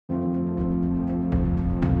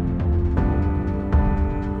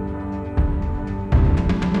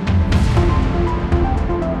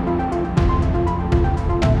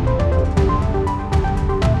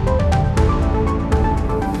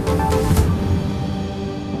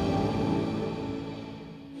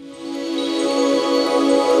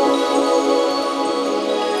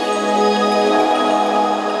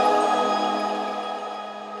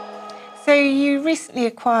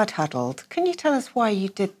acquired Huddled. Can you tell us why you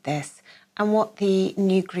did this and what the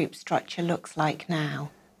new group structure looks like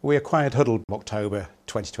now? We acquired Huddled in October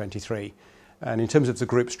 2023. And in terms of the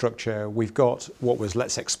group structure, we've got what was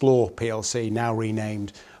Let's Explore PLC, now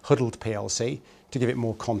renamed Huddled PLC, to give it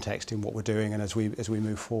more context in what we're doing and as we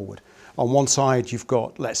move forward. On one side, you've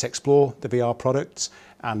got Let's Explore, the VR products,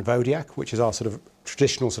 and Zodiac, which is our sort of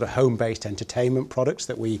traditional sort of home-based entertainment products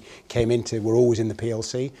that we came into, were always in the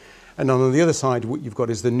PLC. And on the other side, what you've got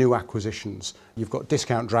is the new acquisitions. You've got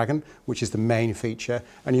Discount Dragon, which is the main feature,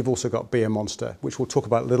 and you've also got Beer Monster, which we'll talk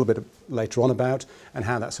about a little bit later on about, and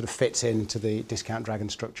how that sort of fits into the Discount Dragon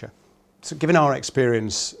structure. So given our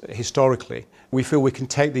experience historically, we feel we can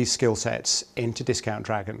take these skill sets into Discount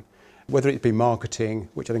Dragon, whether it be marketing,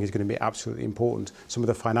 which I think is going to be absolutely important, some of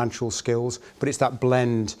the financial skills, but it's that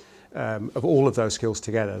blend of all of those skills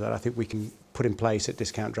together that I think we can put in place at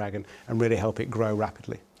Discount Dragon and really help it grow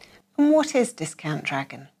rapidly. And what is Discount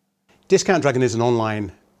Dragon? Discount Dragon is an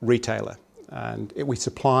online retailer, and we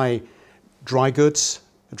supply dry goods,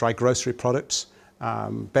 dry grocery products,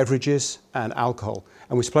 beverages and alcohol.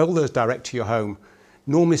 And we supply all those direct to your home,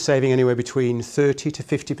 normally saving anywhere between 30 to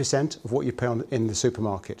 50% of what you pay in the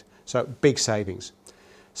supermarket. So big savings.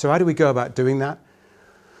 So how do we go about doing that?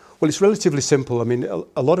 Well, it's relatively simple. I mean,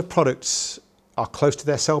 a lot of products are close to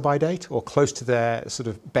their sell-by date or close to their sort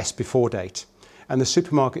of best before date, and the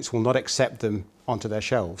supermarkets will not accept them onto their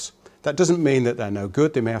shelves. That doesn't mean that they're no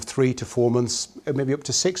good. They may have 3 to 4 months, maybe up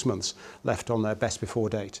to 6 months left on their best before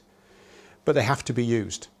date, but they have to be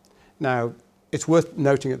used. Now, it's worth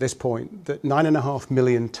noting at this point that 9.5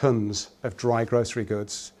 million tonnes of dry grocery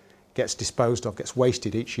goods gets disposed of, gets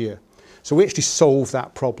wasted each year. So we actually solve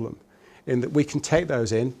that problem in that we can take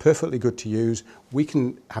those in, perfectly good to use. We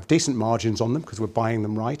can have decent margins on them because we're buying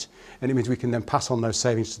them right. And it means we can then pass on those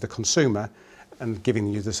savings to the consumer and giving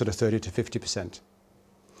you the sort of 30 to 50%.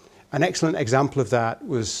 An excellent example of that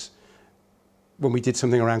was when we did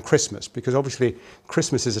something around Christmas, because obviously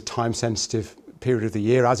Christmas is a time-sensitive period of the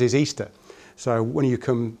year, as is Easter. So when you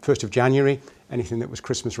come 1st of January, anything that was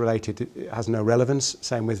Christmas related has no relevance,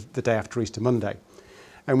 same with the day after Easter Monday.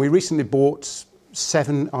 And we recently bought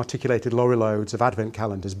 7 articulated lorry loads of advent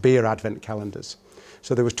calendars, beer advent calendars.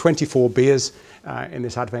 So there was 24 beers in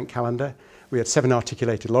this advent calendar. We had 7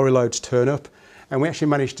 articulated lorry loads turn up, and we actually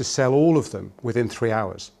managed to sell all of them within 3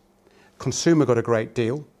 hours. Consumer got a great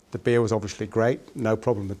deal. The beer was obviously great, no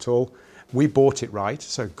problem at all. We bought it right,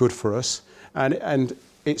 so good for us. And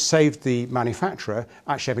it saved the manufacturer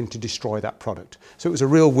actually having to destroy that product. So it was a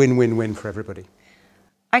real win-win-win for everybody.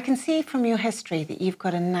 I can see from your history that you've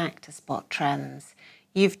got a knack to spot trends.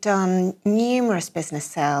 You've done numerous business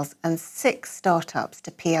sales and 6 startups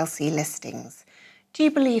to PLC listings. Do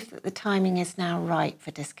you believe that the timing is now right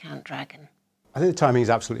for Discount Dragon? I think the timing is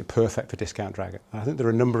absolutely perfect for Discount Dragon. I think there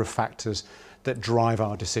are a number of factors that drive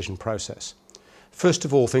our decision process. First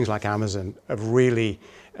of all, things like Amazon have really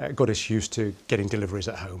got us used to getting deliveries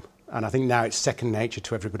at home. And I think now it's second nature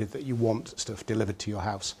to everybody that you want stuff delivered to your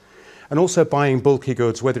house. And also buying bulky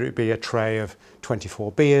goods, whether it be a tray of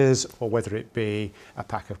 24 beers, or whether it be a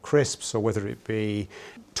pack of crisps, or whether it be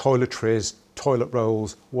toiletries, toilet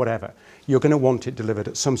rolls, whatever. You're going to want it delivered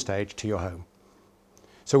at some stage to your home.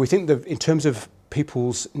 So we think that in terms of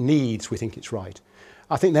people's needs, we think it's right.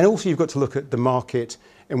 I think then also you've got to look at the market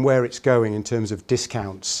and where it's going in terms of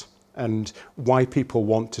discounts and why people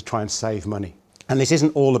want to try and save money. And this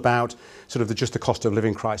isn't all about sort of just the cost of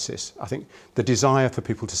living crisis. I think the desire for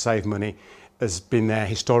people to save money has been there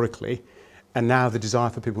historically, and now the desire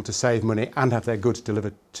for people to save money and have their goods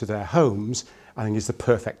delivered to their homes, I think is the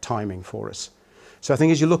perfect timing for us. So I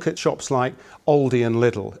think as you look at shops like Aldi and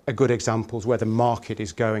Lidl are good examples where the market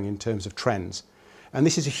is going in terms of trends. And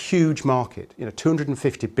this is a huge market. You know,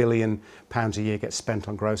 £250 billion a year gets spent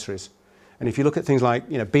on groceries. And if you look at things like,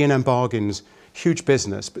 B&M Bargains, huge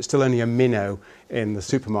business, but still only a minnow in the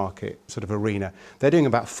supermarket sort of arena. They're doing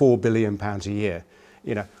about £4 billion a year.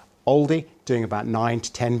 Aldi doing about 9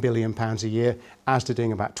 to 10 billion pounds a year, Asda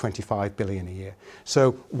doing about 25 billion a year.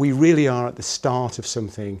 So we really are at the start of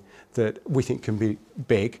something that we think can be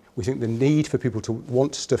big. We think the need for people to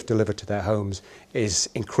want stuff delivered to their homes is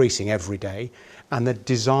increasing every day, and the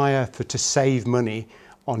desire to save money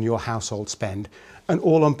on your household spend, and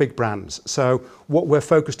all on big brands. So what we're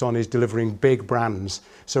focused on is delivering big brands,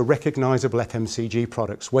 so recognisable FMCG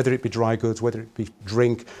products, whether it be dry goods, whether it be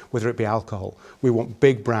drink, whether it be alcohol. We want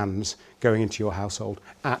big brands going into your household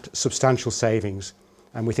at substantial savings.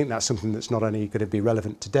 And we think that's something that's not only going to be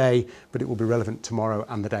relevant today, but it will be relevant tomorrow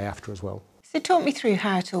and the day after as well. So talk me through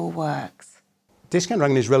how it all works. Discount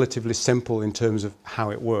Dragon is relatively simple in terms of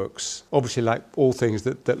how it works. Obviously, like all things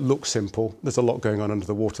that look simple, there's a lot going on under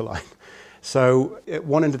the waterline. So at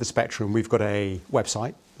one end of the spectrum, we've got a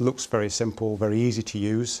website. Looks very simple, very easy to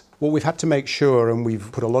use. What we've had to make sure, and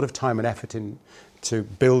we've put a lot of time and effort into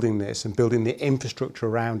building this and building the infrastructure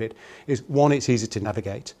around it, is one, it's easy to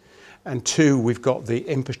navigate. And two, we've got the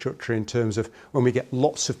infrastructure in terms of when we get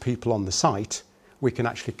lots of people on the site, we can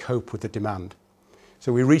actually cope with the demand.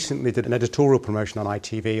 So we recently did an editorial promotion on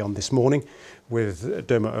ITV on This Morning with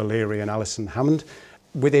Dermot O'Leary and Alison Hammond.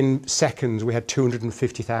 Within seconds, we had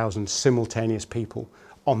 250,000 simultaneous people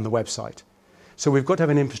on the website. So we've got to have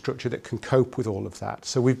an infrastructure that can cope with all of that.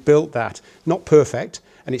 So we've built that, not perfect,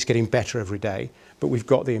 and it's getting better every day, but we've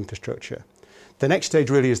got the infrastructure. The next stage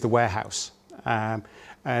really is the warehouse.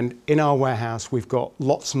 And in our warehouse, we've got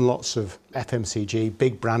lots and lots of FMCG,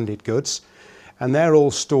 big branded goods, and they're all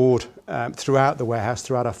stored throughout the warehouse,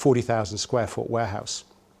 throughout our 40,000 square foot warehouse.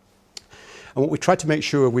 And what we tried to make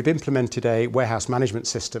sure, we've implemented a warehouse management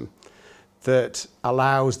system that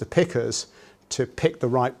allows the pickers to pick the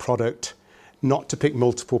right product, not to pick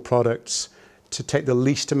multiple products, to take the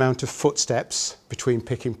least amount of footsteps between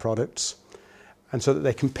picking products, and so that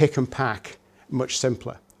they can pick and pack much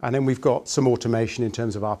simpler. And then we've got some automation in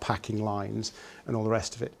terms of our packing lines and all the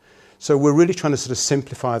rest of it. So we're really trying to sort of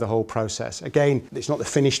simplify the whole process. Again, it's not the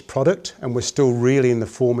finished product, and we're still really in the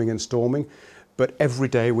forming and storming, but every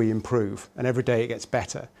day we improve, and every day it gets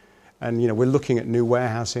better. And you know, we're looking at new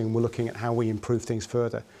warehousing, we're looking at how we improve things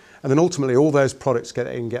further. And then ultimately all those products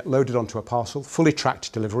get loaded onto a parcel, fully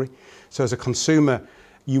tracked delivery. So as a consumer,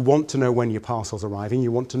 you want to know when your parcel's arriving.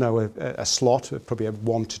 You want to know a slot, probably a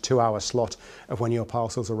 1 to 2 hour slot of when your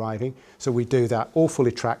parcel's arriving. So we do that, all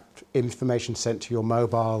fully tracked, information sent to your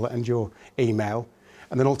mobile and your email,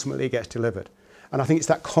 and then ultimately it gets delivered. And I think it's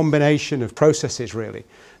that combination of processes really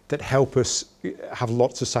that help us have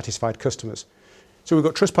lots of satisfied customers. So we've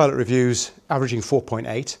got Trustpilot reviews averaging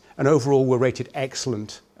 4.8, and overall we're rated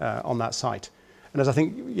excellent on that site. And as I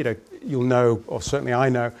think you'll know, or certainly I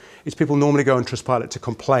know, is people normally go on Trustpilot to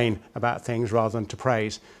complain about things rather than to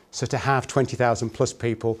praise. So to have 20,000 plus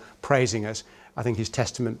people praising us, I think is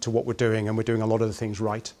testament to what we're doing, and we're doing a lot of the things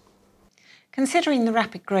right. Considering the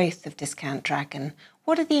rapid growth of Discount Dragon,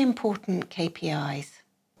 what are the important KPIs?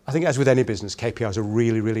 I think as with any business, KPIs are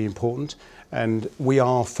really, really important, and we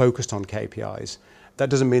are focused on KPIs. That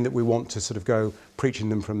doesn't mean that we want to sort of go preaching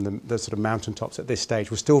them from the sort of mountaintops at this stage.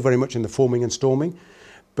 We're still very much in the forming and storming.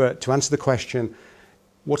 But to answer the question,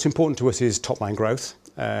 what's important to us is top-line growth.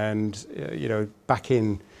 And back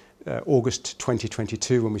in August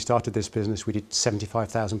 2022, when we started this business, we did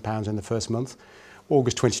 £75,000 in the first month.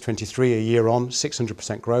 August 2023, a year on,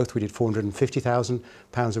 600% growth. We did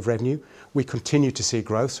 £450,000 of revenue. We continue to see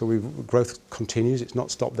growth, so growth continues. It's not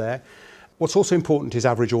stopped there. What's also important is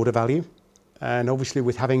average order value. And obviously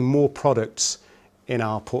with having more products in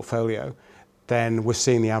our portfolio, then we're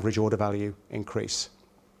seeing the average order value increase.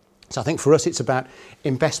 So I think for us it's about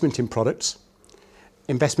investment in products,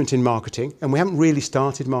 investment in marketing, and we haven't really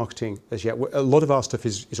started marketing as yet. A lot of our stuff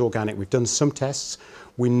is organic. We've done some tests.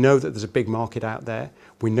 We know that there's a big market out there.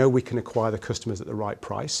 We know we can acquire the customers at the right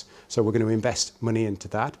price, so we're going to invest money into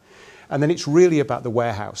that. And then it's really about the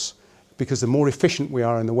warehouse, because the more efficient we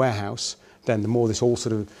are in the warehouse, then the more this all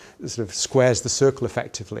sort of squares the circle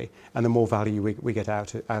effectively, and the more value we get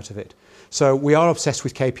out of it. So we are obsessed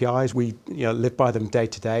with KPIs. We live by them day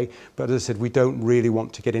to day, but as I said, we don't really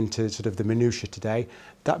want to get into sort of the minutiae today.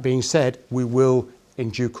 That being said, we will, in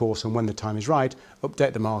due course and when the time is right,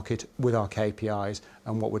 update the market with our KPIs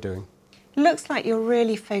and what we're doing. Looks like you're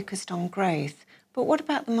really focused on growth, but what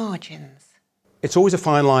about the margins? It's always a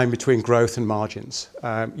fine line between growth and margins.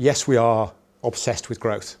 Yes, we are obsessed with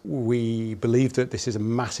growth. We believe that this is a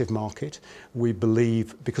massive market. We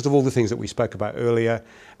believe, because of all the things that we spoke about earlier,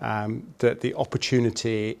 that the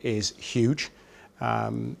opportunity is huge.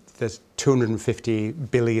 There's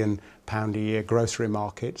 £250 billion a year grocery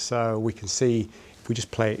market, so we can see if we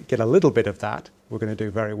just get a little bit of that, we're going to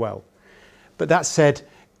do very well. But that said,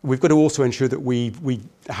 we've got to also ensure that we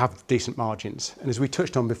have decent margins. And as we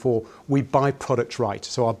touched on before, we buy products right.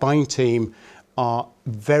 So our buying team are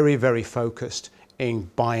very, very focused in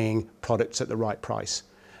buying products at the right price.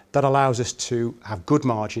 That allows us to have good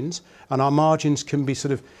margins, and our margins can be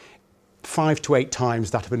sort of 5 to 8 times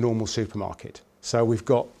that of a normal supermarket. So we've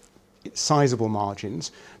got sizable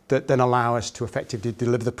margins that then allow us to effectively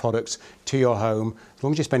deliver the products to your home. As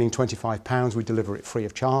long as you're spending £25, we deliver it free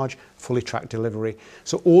of charge, fully tracked delivery.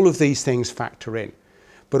 So all of these things factor in.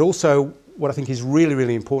 But also, what I think is really,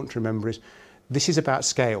 really important to remember is this is about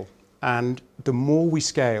scale. And the more we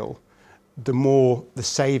scale, the more the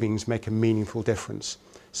savings make a meaningful difference.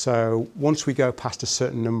 So once we go past a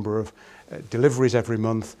certain number of deliveries every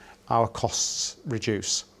month, our costs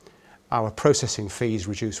reduce. Our processing fees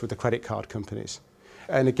reduce with the credit card companies.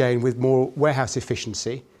 And again, with more warehouse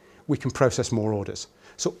efficiency, we can process more orders.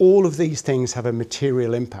 So all of these things have a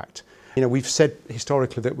material impact. We've said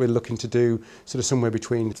historically that we're looking to do sort of somewhere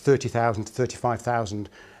between 30,000 to 35,000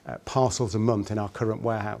 parcels a month in our current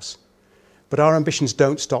warehouse. But our ambitions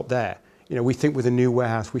don't stop there. We think with a new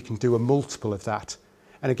warehouse we can do a multiple of that.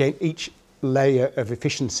 And again, each layer of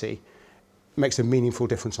efficiency makes a meaningful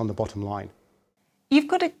difference on the bottom line. You've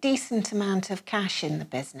got a decent amount of cash in the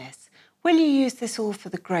business. Will you use this all for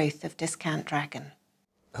the growth of Discount Dragon?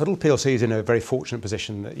 Huddled plc is in a very fortunate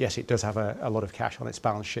position that, yes, it does have a lot of cash on its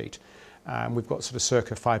balance sheet. We've got sort of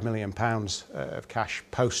circa £5 million of cash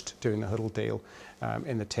post doing the Huddled deal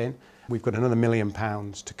in the tin. We've got another £1 million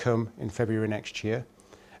to come in February next year.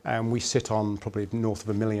 We sit on probably north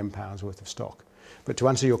of £1 million worth of stock. But to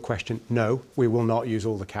answer your question, no, we will not use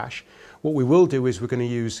all the cash. What we will do is we're going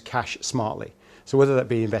to use cash smartly. So whether that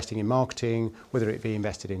be investing in marketing, whether it be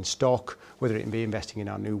invested in stock, whether it be investing in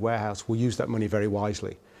our new warehouse, we'll use that money very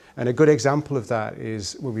wisely. And a good example of that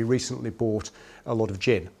is when we recently bought a lot of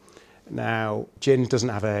gin. Now, gin doesn't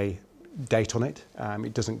have a date on it.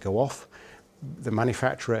 It doesn't go off. The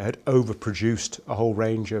manufacturer had overproduced a whole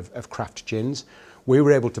range of craft gins. We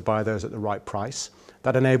were able to buy those at the right price.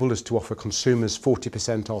 That enabled us to offer consumers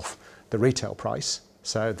 40% off the retail price,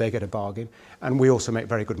 so they get a bargain, and we also make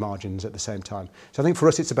very good margins at the same time. So I think for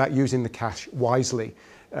us it's about using the cash wisely,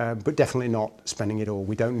 but definitely not spending it all.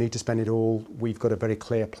 We don't need to spend it all. We've got a very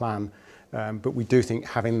clear plan, but we do think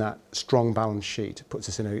having that strong balance sheet puts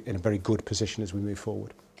us in a very good position as we move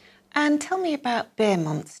forward. And tell me about Beer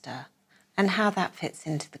Monster and how that fits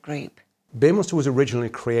into the group. Beer Monster was originally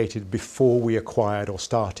created before we acquired or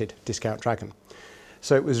started Discount Dragon.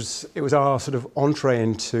 So it was our sort of entree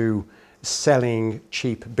into selling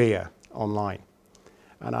cheap beer online.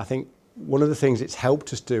 And I think one of the things it's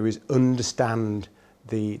helped us do is understand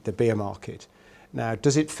the beer market. Now,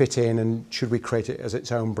 does it fit in and should we create it as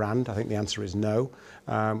its own brand? I think the answer is no.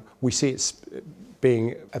 We see it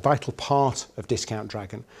being a vital part of Discount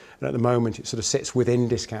Dragon. And at the moment, it sort of sits within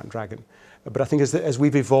Discount Dragon. But I think as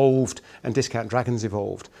we've evolved and Discount Dragon's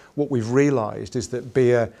evolved, what we've realised is that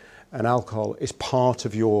beer and alcohol is part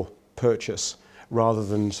of your purchase rather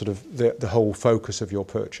than sort of the whole focus of your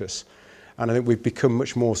purchase. And I think we've become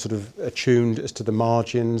much more sort of attuned as to the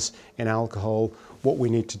margins in alcohol, what we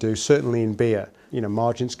need to do, certainly in beer.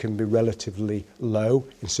 Margins can be relatively low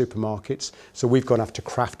in supermarkets. So we've gone after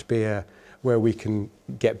craft beer where we can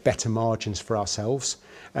get better margins for ourselves.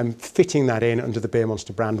 And fitting that in under the Beer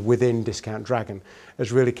Monster brand within Discount Dragon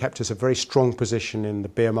has really kept us a very strong position in the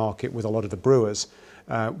beer market with a lot of the brewers,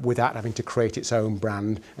 without having to create its own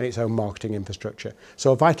brand and its own marketing infrastructure.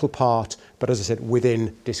 So a vital part, but as I said,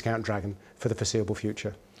 within Discount Dragon for the foreseeable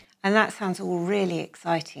future. And that sounds all really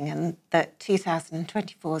exciting, and that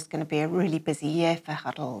 2024 is going to be a really busy year for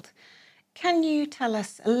Huddled. Can you tell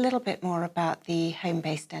us a little bit more about the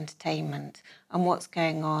home-based entertainment and what's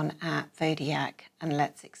going on at Zodiac and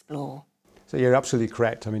Let's Explore? So you're absolutely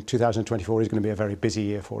correct. 2024 is going to be a very busy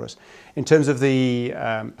year for us. In terms of the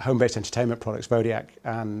home-based entertainment products, Zodiac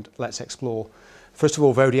and Let's Explore. First of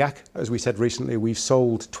all, Zodiac, as we said recently, we've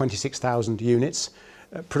sold 26,000 units,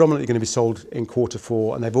 predominantly going to be sold in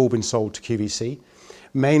Q4, and they've all been sold to QVC,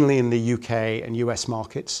 mainly in the UK and US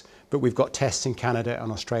markets, but we've got tests in Canada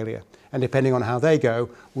and Australia. And depending on how they go,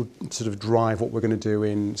 we'll sort of drive what we're going to do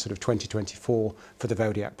in sort of 2024 for the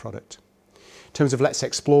Zodiac product. In terms of Let's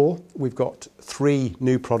Explore, we've got 3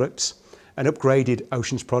 new products, an upgraded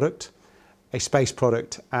oceans product, a space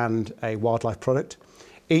product and a wildlife product.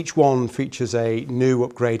 Each one features a new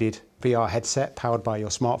upgraded VR headset powered by your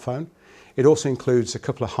smartphone. It also includes a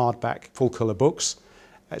couple of hardback full colour books,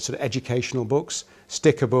 sort of educational books,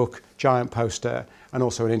 sticker book, giant poster, and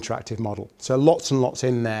also an interactive model. So lots and lots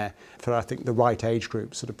in there for, I think, the right age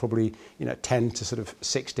group, sort of probably 10 to sort of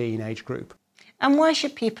 16 age group. And why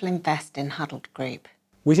should people invest in Huddled Group?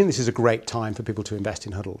 We think this is a great time for people to invest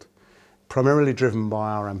in Huddled, primarily driven by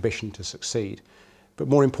our ambition to succeed. But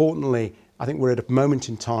more importantly, I think we're at a moment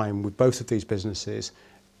in time with both of these businesses,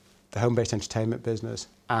 the home-based entertainment business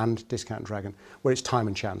and Discount Dragon, where it's time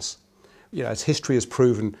and chance. As history has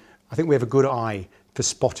proven, I think we have a good eye for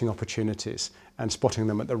spotting opportunities and spotting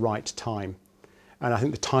them at the right time. And I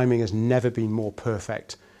think the timing has never been more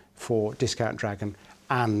perfect for Discount Dragon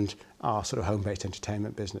and our sort of home-based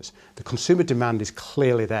entertainment business. The consumer demand is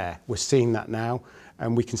clearly there. We're seeing that now,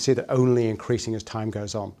 and we can see that only increasing as time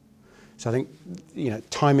goes on. So I think,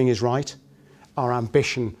 timing is right. Our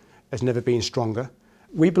ambition has never been stronger.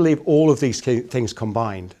 We believe all of these things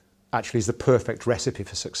combined actually is the perfect recipe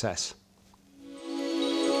for success.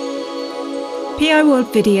 PI World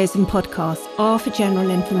videos and podcasts are for general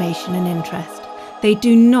information and interest. They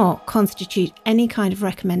do not constitute any kind of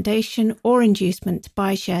recommendation or inducement to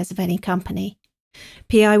buy shares of any company.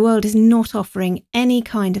 PI World is not offering any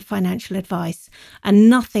kind of financial advice, and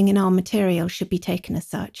nothing in our material should be taken as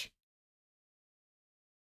such.